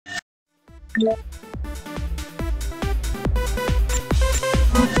Let's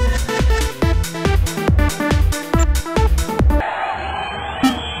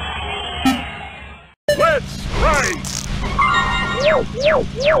race!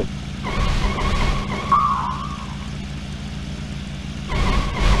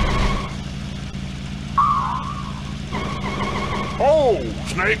 Oh,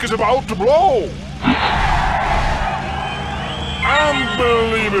 Snake is about to blow!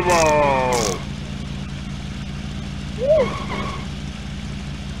 Unbelievable!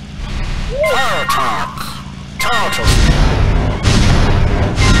 Power talk! Total!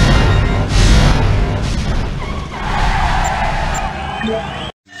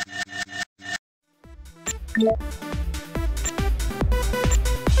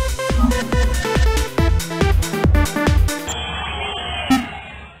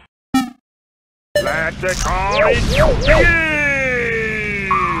 Let the carnage begin!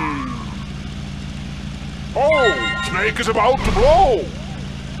 Oh, Snake is about to blow!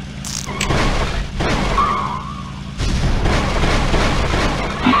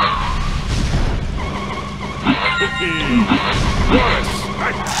 What a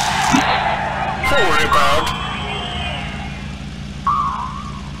sight! Holy bug!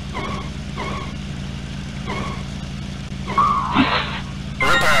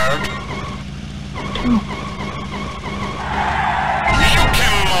 Repaired. You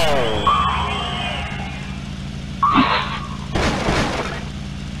can mold.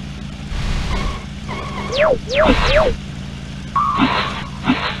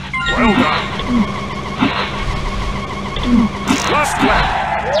 Well done! Last lap!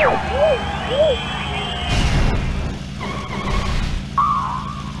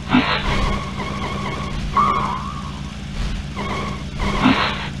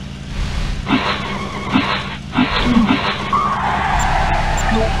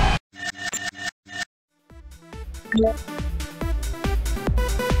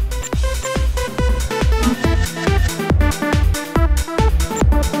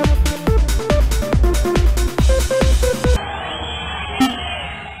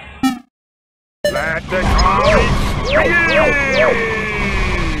 Let the carnage begin!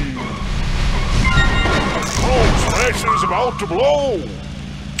 Oh, Selection is about to blow!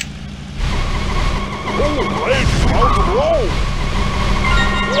 Oh, Blade is about to blow!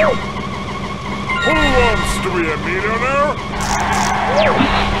 Who wants to be a millionaire?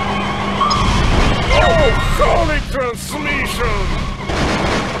 Oh, holy transmission!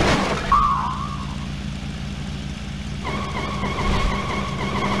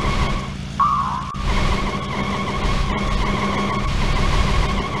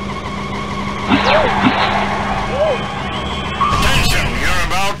 Attention, you're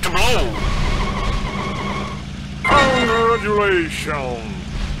about to blow. Congratulations!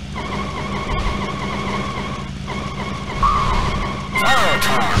 Power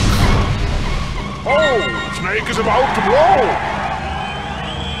talk. Oh, Snake is about to blow!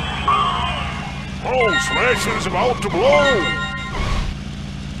 Oh, Selection is about to blow!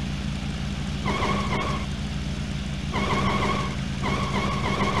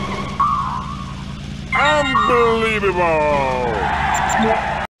 Unbelievable!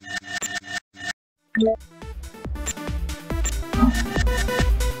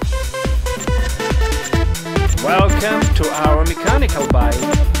 Welcome to our mechanical bike.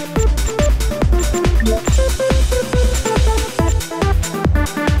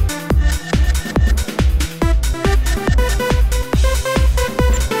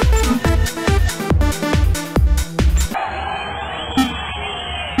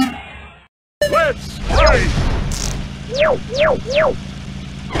 Let's race!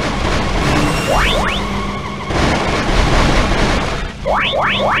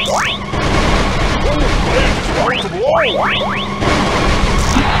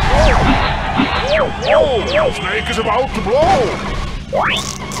 Oh, Snake is about to blow!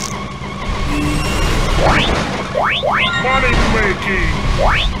 Money making!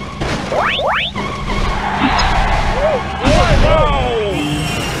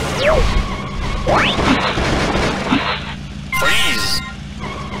 Freeze.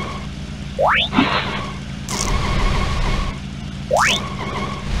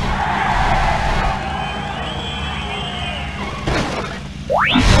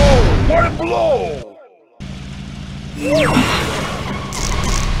 Oh, what a blow!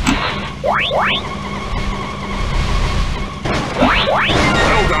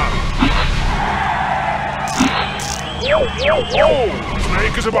 Well done! Oh,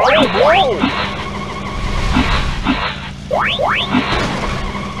 Snake is about to blow!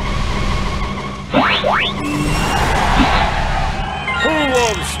 Who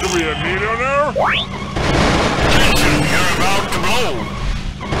wants to be a millionaire? Attention, you're about to blow.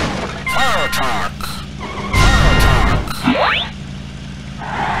 Fire attack. Fire attack.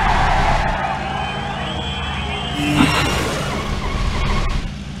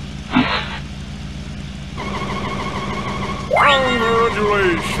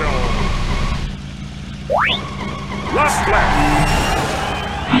 Congratulations! Last lap!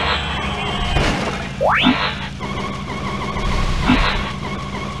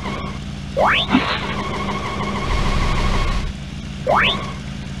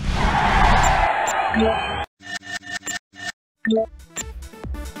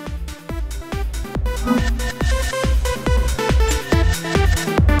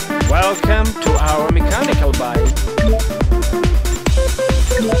 Welcome to our mechanical bike.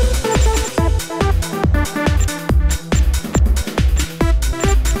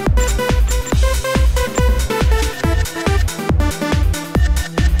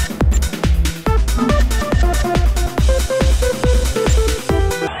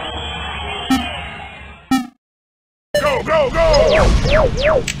 Go, go, go!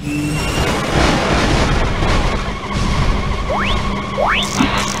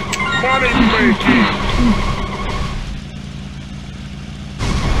 Money making!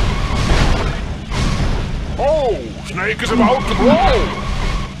 Oh, Snake is about to blow!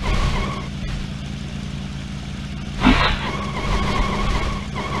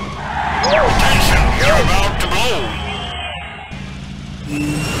 Attention, you're about to blow.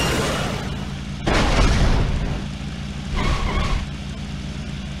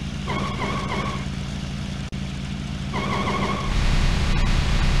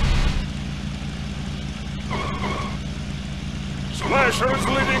 Slasher is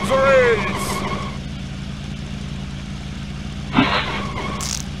leading the race!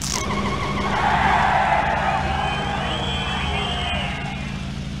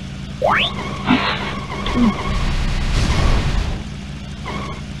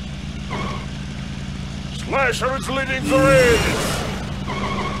 Slasher is leading the race!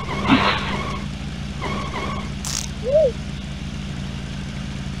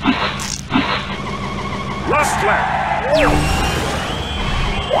 Last lap!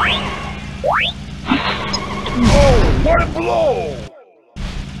 Oh, what a blow!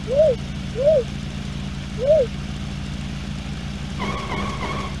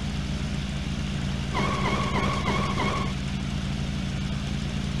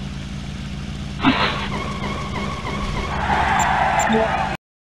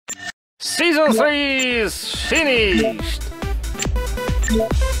 Season 3 is finished!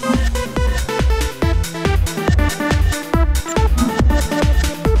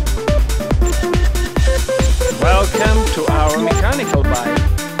 Welcome to our mechanical bike.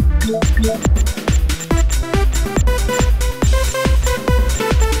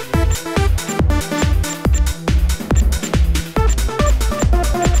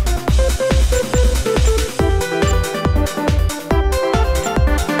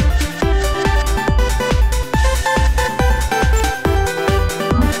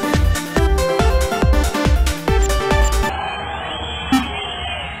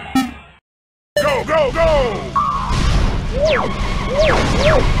 Go, go, go!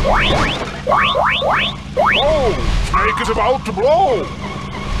 Oh, Snake is about to blow!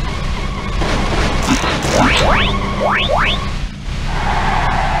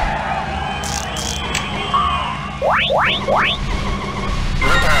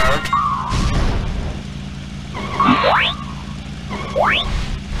 Repaired.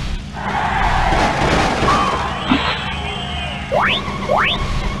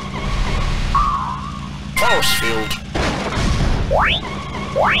 Force field.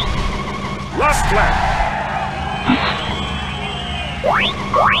 Last lap!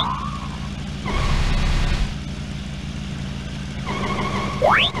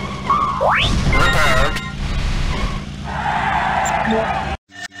 Repaired.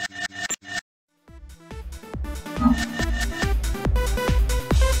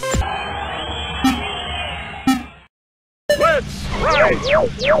 Let's ride!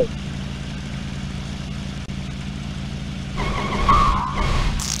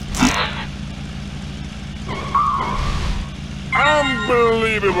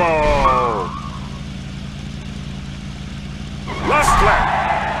 Unbelievable! Last lap!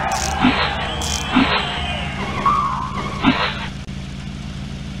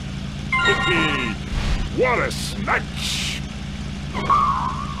 What a snatch!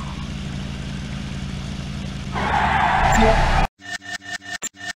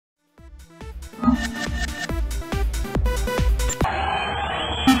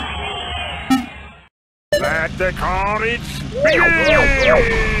 Let the carnage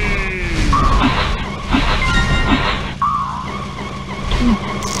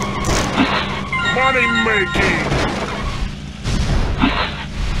Money making.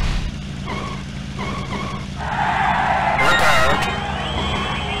 Look out.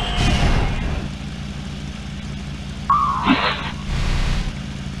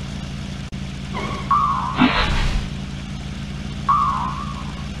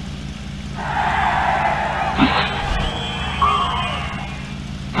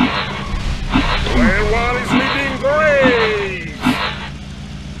 Player one is leading the race.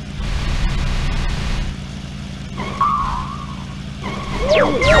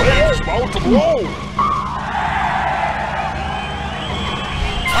 It's about to blow.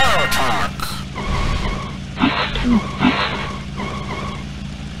 Fire attack.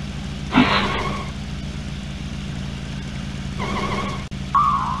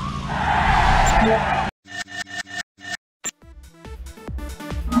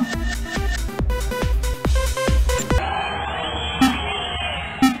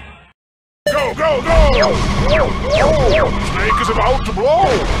 Go, go, go! Snake is about to blow.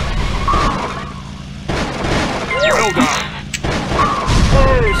 Well done.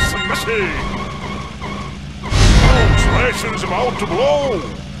 Oh, smashy. Oh, Slasher is about to blow.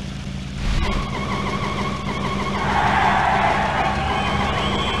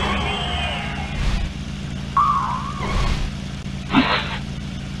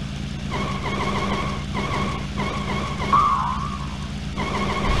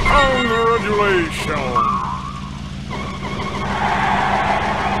 Congratulations.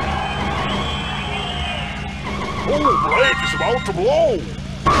 Oh, Blake is about to blow.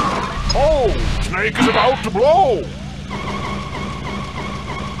 Oh, Snake is about to blow.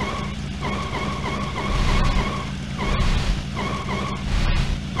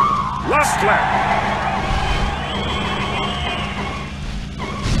 Last lap.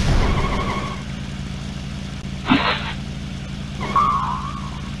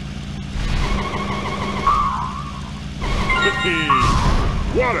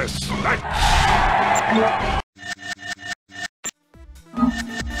 What a snatch!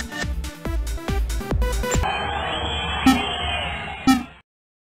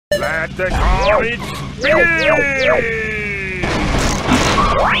 Let the carnage begin!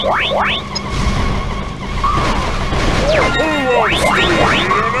 Who wants to be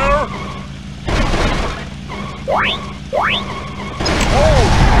here? Oh,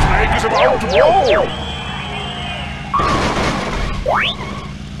 Snake is about to blow!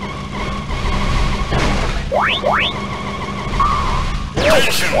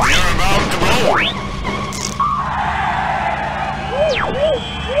 Attention, you're about to blow.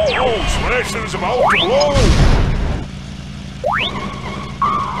 Oh, Slasher is about to blow!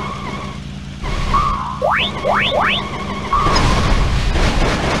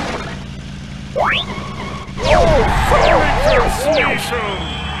 Oh, sorry, transmission!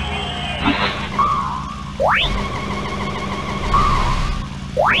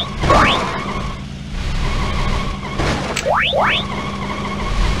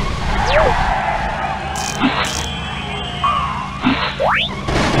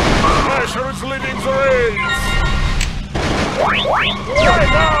 Slasher is leading the race! Right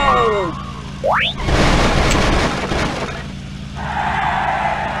now!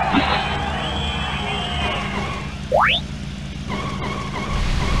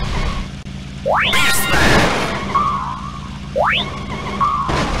 Beast Man!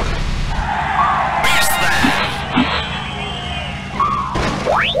 Beast Man!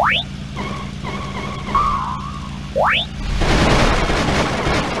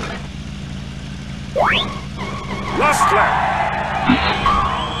 Last lap!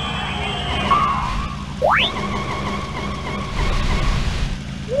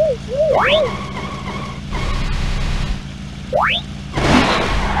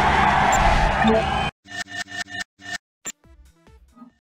 What?